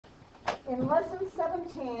In lesson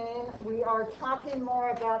 17, we are talking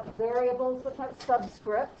more about variables that have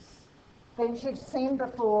subscripts, things you've seen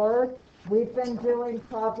before. We've been doing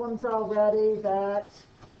problems already that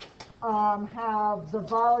have the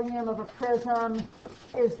volume of a prism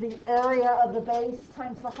is the area of the base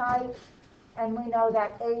times the height. And we know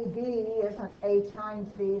that AB isn't A times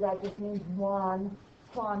B, that just means one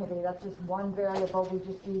quantity. That's just one variable. We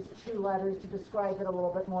just use two letters to describe it a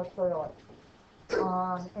little bit more thoroughly.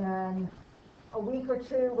 In a week or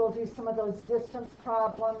two, we'll do some of those distance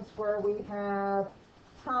problems where we have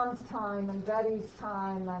Tom's time and Betty's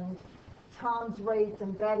time and Tom's rate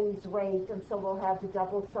and Betty's rate, and so we'll have the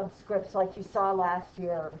double subscripts like you saw last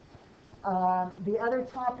year. The other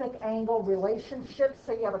topic, angle relationships.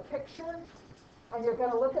 So you have a picture, and you're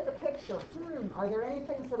going to look at the picture. Are there any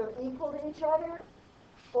things that are equal to each other?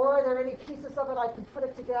 Or are there any pieces of it I can put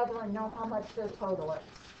it together and know how much their total is?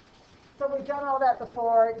 So we've done all that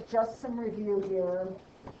before, just some review here.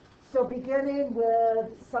 So beginning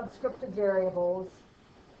with subscripted variables,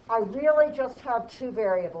 I really just have two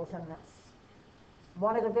variables in this.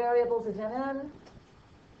 One of the variables is in N,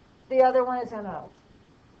 the other one is in O.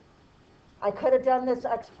 I could have done this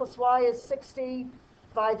x plus y is 60,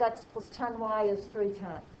 5x plus 10y is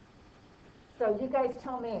 310. So you guys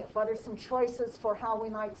tell me, what are some choices for how we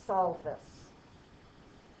might solve this?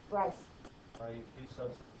 Bryce?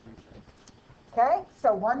 Substitution. Okay,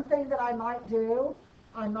 so one thing that I might do,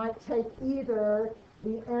 I might take either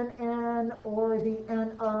the NN or the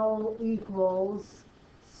NO equals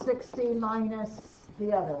 60 minus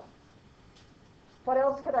the other. What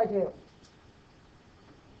else could I do?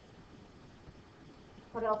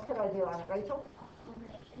 What else could I do on it, Rachel?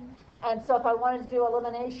 And so if I wanted to do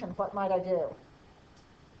elimination, what might I do?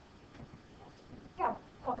 Yeah,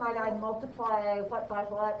 what might I multiply what by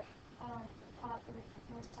what?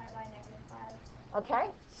 Multiply by -5. Okay,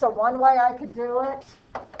 so one way I could do it,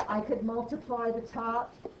 I could multiply the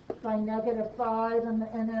top by -5 and the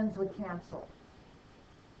NNs would cancel.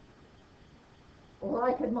 Or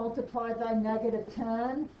I could multiply by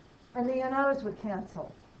 -10 and the NOs would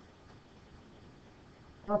cancel.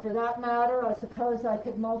 Or for that matter, I suppose I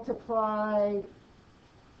could multiply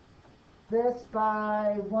this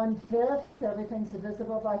by 1/5, everything's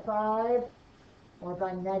divisible by 5, or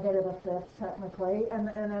by -1/5 technically, and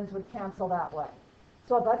the NNs would cancel that way.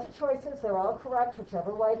 So a bunch of choices, they're all correct,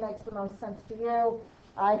 whichever way makes the most sense to you.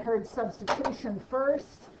 I heard substitution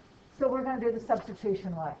first, so we're going to do the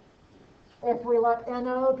substitution way. If we let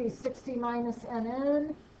NO be 60 minus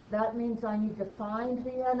NN, that means I need to find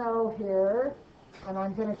the NO here, and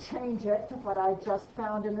I'm going to change it to what I just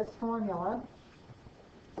found in this formula,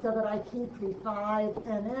 so that I keep the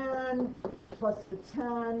 5NN plus the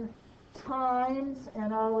 10 times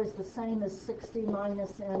NO is the same as 60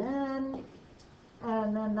 minus NN,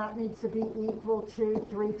 and then that needs to be equal to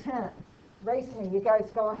 310. Race me, you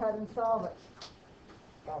guys go ahead and solve it.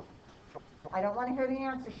 Go. I don't want to hear the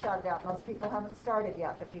answer shouted out. Most people haven't started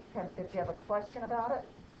yet. If you have a question about it,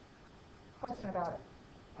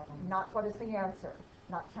 Not what is the answer,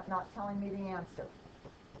 not telling me the answer.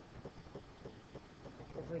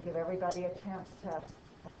 Because we give everybody a chance to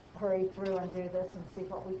hurry through and do this and see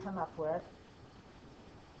what we come up with.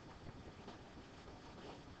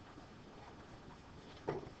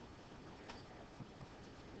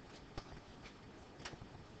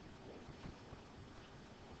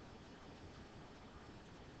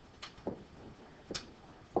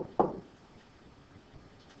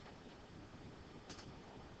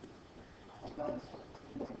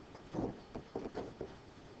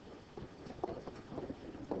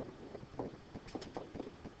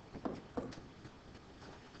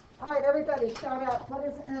 All right, everybody, shout out, what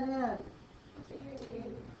is NN?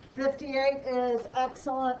 58 is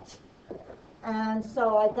excellent. And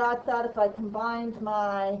so I got that if I combined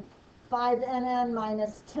my 5NN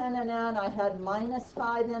minus 10NN, I had minus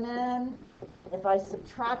 5NN. If I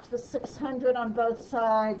subtract the 600 on both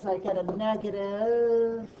sides, I get a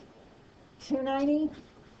negative 290.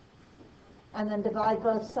 And then divide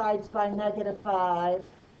both sides by -5,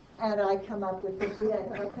 and I come up with 58.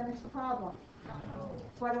 Have I finished the problem?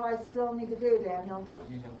 What do I still need to do, Daniel?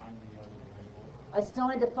 I still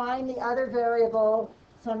need to find the other variable,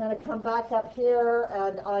 so I'm going to come back up here,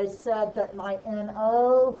 and I said that my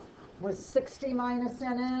NO was 60 minus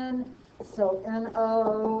NN, so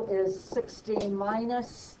NO is 60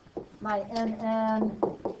 minus my NN,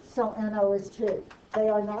 so NO is 2. They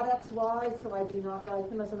are not XY, so I do not write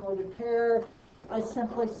them as an ordered pair. I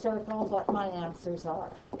simply circle what my answers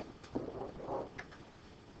are.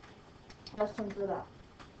 Questions with that?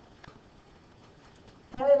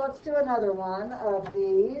 Okay, let's do another one of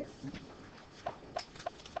these.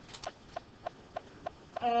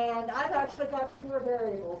 And I've actually got 4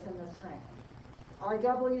 variables in this thing.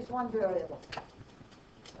 RW is one variable.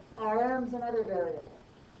 RM's another variable.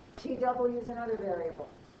 TW is another variable.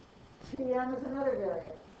 TM is another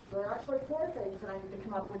variable. There are actually 4 things that I need to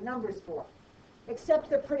come up with numbers for. Except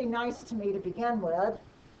they're pretty nice to me to begin with,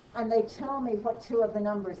 and they tell me what 2 of the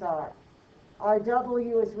numbers are.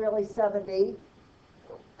 RW is really 70,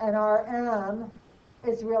 and RM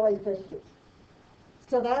is really 50.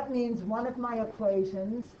 So that means one of my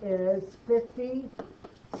equations is 50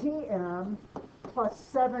 Tm plus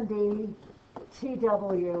 70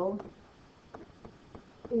 TW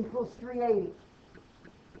equals 380.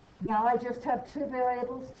 Now I just have 2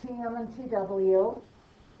 variables, Tm and TW,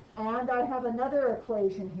 and I have another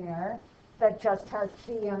equation here that just has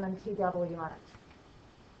Tm and TW on it.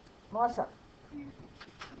 Melissa?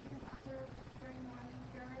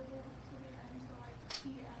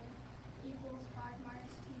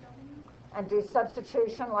 And do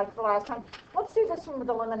substitution like the last time. Let's do this one with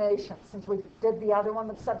elimination, since we did the other one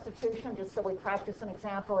with substitution, just so we practice an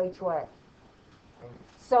example each way.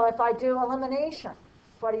 So if I do elimination,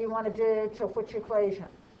 what do you want to do to which equation?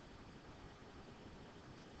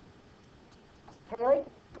 Haley?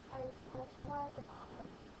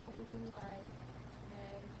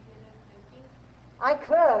 I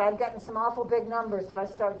could. I'm getting some awful big numbers if I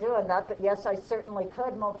start doing that, but yes, I certainly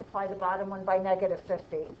could multiply the bottom one by negative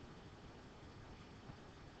 50.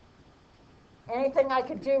 Anything I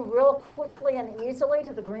could do real quickly and easily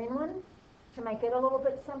to the green one to make it a little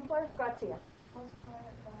bit simpler? Gratia.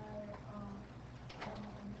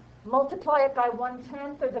 Multiply it by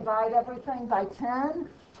 1/10 or divide everything by 10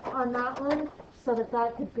 on that one, so that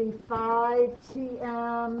that could be 5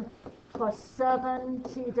 Tm plus 7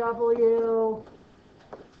 TW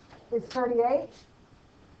is 38.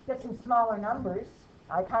 Get some smaller numbers.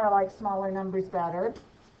 I kind of like smaller numbers better.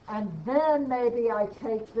 And then maybe I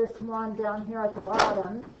take this one down here at the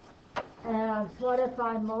bottom, and what if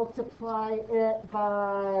I multiply it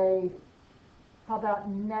by, how about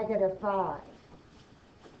negative 5?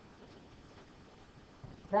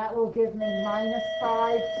 That will give me minus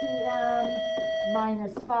 5 Tm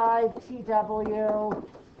minus 5 TW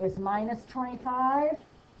is minus 25.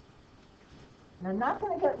 And I'm not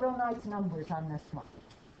going to get real nice numbers on this one.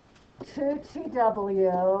 2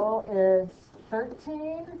 TW is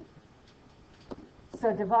 13.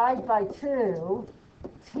 So divide by 2,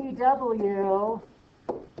 TW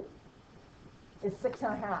is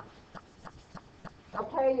 6.5.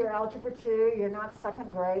 Okay, you're algebra 2, you're not second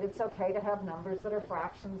grade. It's okay to have numbers that are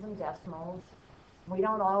fractions and decimals. We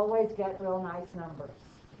don't always get real nice numbers.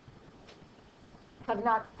 Have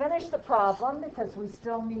not finished the problem because we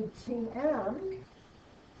still need Tm.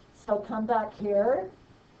 So come back here,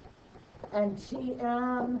 and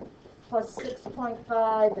Tm plus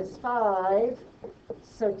 6.5 is 5.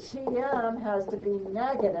 So Tm has to be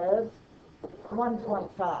negative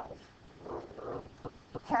 1.5.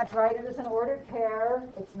 Can't write it as an ordered pair.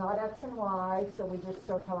 It's not x and y, so we just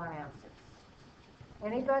circle our answers.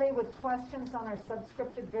 Anybody with questions on our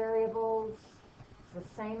subscripted variables? It's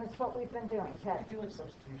the same as what we've been doing. Okay. Do a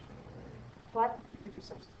substitution. What? You do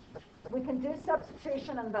substitution. We can do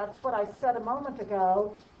substitution, and that's what I said a moment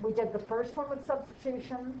ago. We did the first one with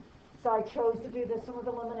substitution, so I chose to do this one with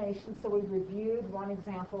elimination, so we reviewed one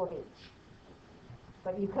example of each.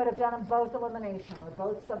 But you could have done them both elimination or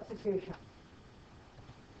both substitution.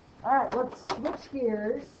 All right, let's switch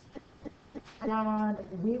gears, and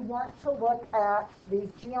we want to look at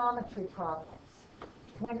these geometry problems.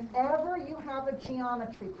 Whenever you have a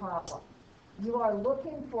geometry problem, you are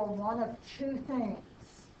looking for one of 2 things.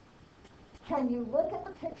 Can you look at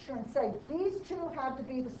the picture and say, these 2 have to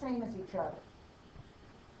be the same as each other?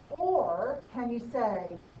 Or can you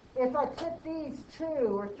say, if I put these 2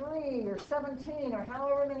 or 3 or 17 or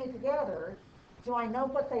however many together, do I know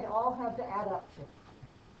what they'd all have to add up to?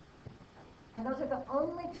 And those are the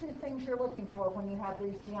only 2 things you're looking for when you have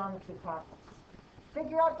these geometry problems.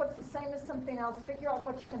 Figure out what's the same as something else, figure out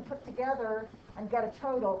what you can put together and get a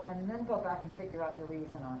total, and then go back and figure out the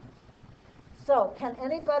reason on it. So, can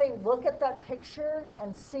anybody look at that picture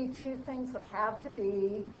and see 2 things that have to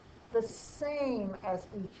be the same as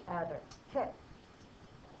each other? Okay.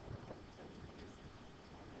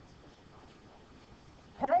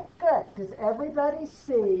 Okay, good. Does everybody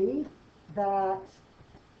see that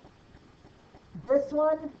this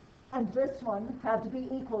one and this one have to be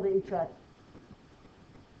equal to each other?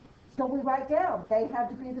 So we write down, they have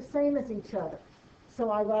to be the same as each other. So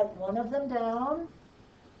I write one of them down.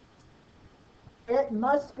 It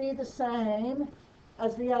must be the same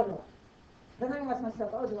as the other one. Then I ask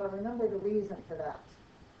myself, oh, do I remember the reason for that?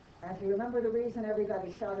 And if you remember the reason,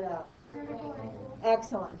 everybody shout it out. Vertical angle.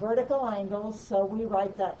 Excellent. Vertical angles, so we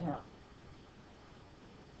write that down.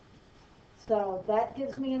 So that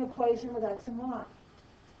gives me an equation with x and y.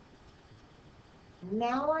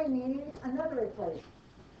 Now I need another equation.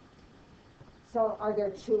 So are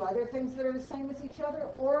there two other things that are the same as each other,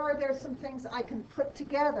 or are there some things I can put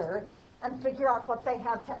together and figure out what they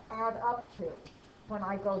have to add up to when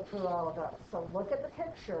I go through all of those? So look at the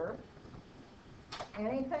picture.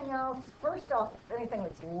 Anything else? First off, anything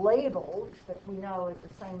that's labeled that we know is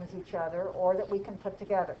the same as each other or that we can put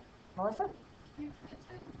together. Melissa? If it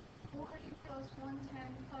said 40 plus 110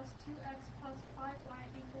 plus 2x plus 5y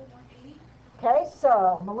equal 180. Okay,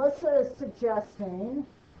 so Melissa is suggesting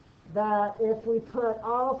that if we put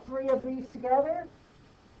all three of these together,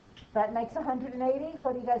 that makes 180.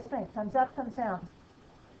 What do you guys think? Thumbs up, thumbs down.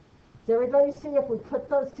 Does everybody see if we put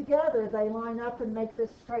those together, they line up and make this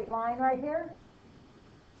straight line right here?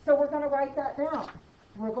 So we're going to write that down.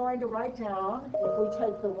 We're going to write down, if we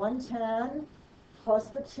take the 110 plus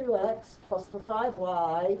the 2x plus the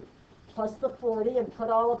 5y plus the 40 and put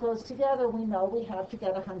all of those together, we know we have to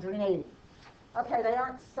get 180. Okay, they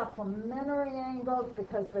aren't supplementary angles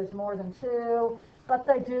because there's more than two, but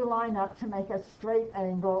they do line up to make a straight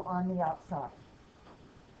angle on the outside.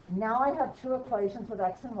 Now I have two equations with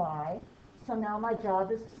x and y, so now my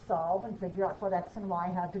job is to solve and figure out what x and y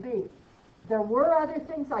have to be. There were other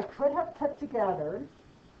things I could have put together.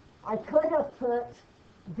 I could have put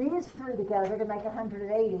these three together to make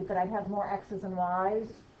 180, but I'd have more x's and y's.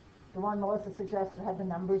 The one Melissa suggested had the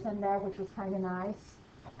numbers in there, which was kind of nice.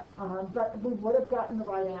 But we would have gotten the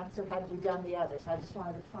right answer had we done the others. I just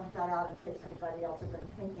wanted to point that out in case anybody else has been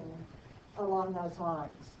thinking along those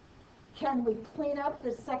lines. Can we clean up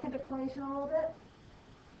this second equation a little bit?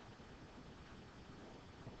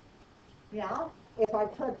 Yeah? If I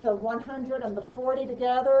put the 100 and the 40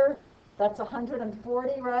 together, that's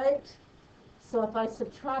 140, right? So if I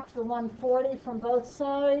subtract the 140 from both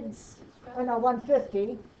sides, or no,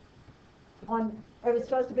 150, it was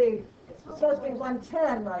supposed to be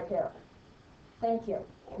 110 right here. Thank you.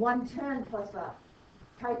 110 plus that.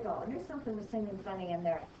 Typo. There's something was seeming funny in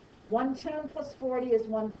there. 110 plus 40 is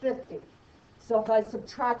 150. So if I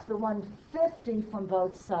subtract the 150 from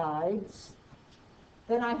both sides,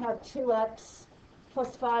 then I have 2x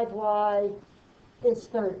plus 5y is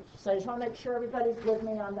 30. So I just want to make sure everybody's with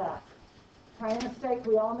me on that. Kind of mistake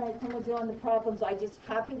we all make when we're doing the problems. I just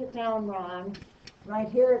copied it down wrong. Right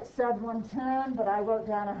here it said 110, but I wrote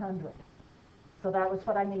down 100. So that was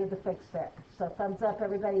what I needed to fix there. So thumbs up,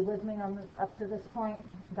 everybody with me on up to this point.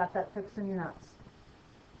 Got that fixed in your notes.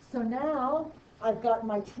 So now I've got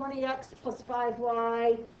my 20x plus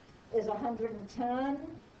 5y is 110,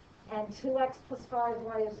 and 2x plus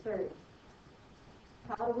 5y is 30.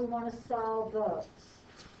 How do we want to solve those?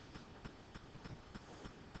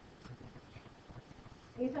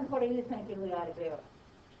 Ethan, what are you thinking we ought to do?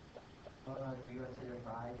 Well, if you were to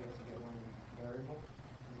divide, you have to get one variable,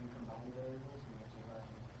 and you combine variables, and you have to divide.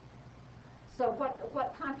 So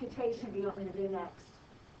what computation do you want me to do next?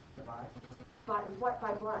 Divide? By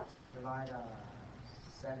what? Divide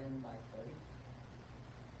 7 by 30.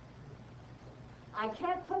 I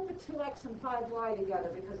can't put the 2x and 5y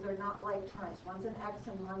together because they're not like terms. One's an x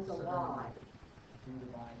and one's a y. 2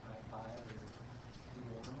 divided by 5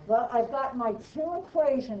 is 2. Well, I've got my two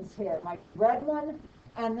equations here, my red one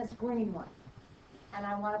and this green one. And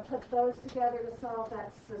I want to put those together to solve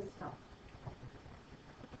that system.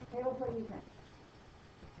 Caleb, what do you think?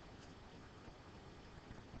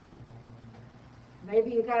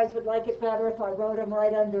 Maybe you guys would like it better if I wrote them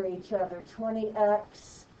right under each other.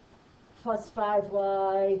 20x plus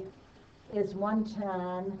 5y is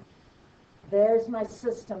 110. There's my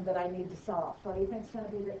system that I need to solve. What do you think is going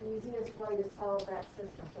to be the easiest way to solve that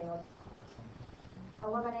system, Caleb?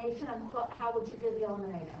 Elimination, and how would you do the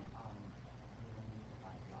elimination?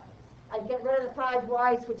 I'd get rid of the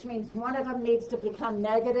 5y's, which means one of them needs to become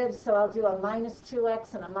negative, so I'll do a minus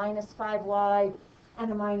 2x and a minus 5y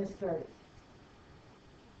and a minus 30.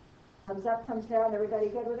 Thumbs up, thumbs down, everybody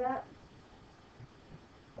good with that?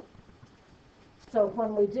 So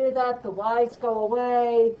when we do that, the y's go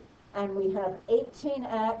away, and we have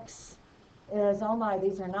 18x is, oh my,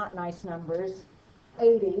 these are not nice numbers,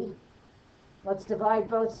 80. Let's divide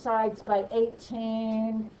both sides by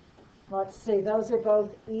 18. Let's see, those are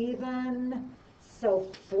both even.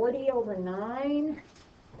 So 40 over 9.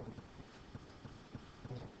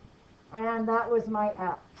 And that was my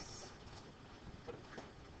x.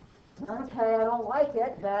 Okay, I don't like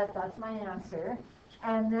it, but that's my answer.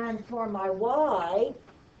 And then for my y,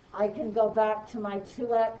 I can go back to my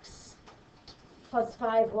 2x plus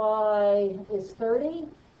 5y is 30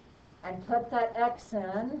 and put that x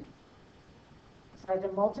in. So I have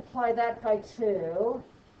to multiply that by 2.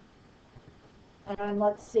 And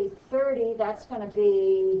let's see, 30, that's going to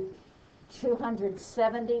be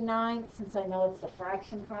 279, since I know it's a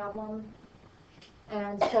fraction problem.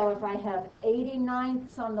 And so if I have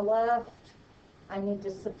 89ths on the left, I need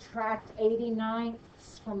to subtract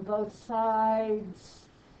 89ths from both sides.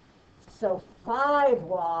 So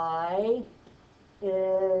 5y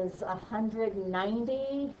is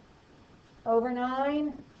 190 over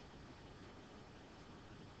 9.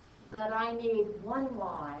 But I need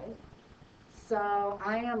 1y. So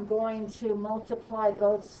I am going to multiply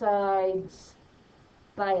both sides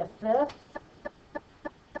by 1/5.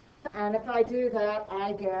 And if I do that,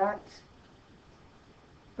 I get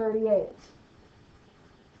 38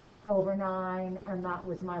 over 9, and that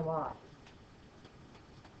was my y.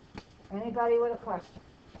 Anybody with a question?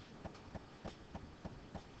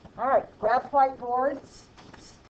 All right, grab whiteboards.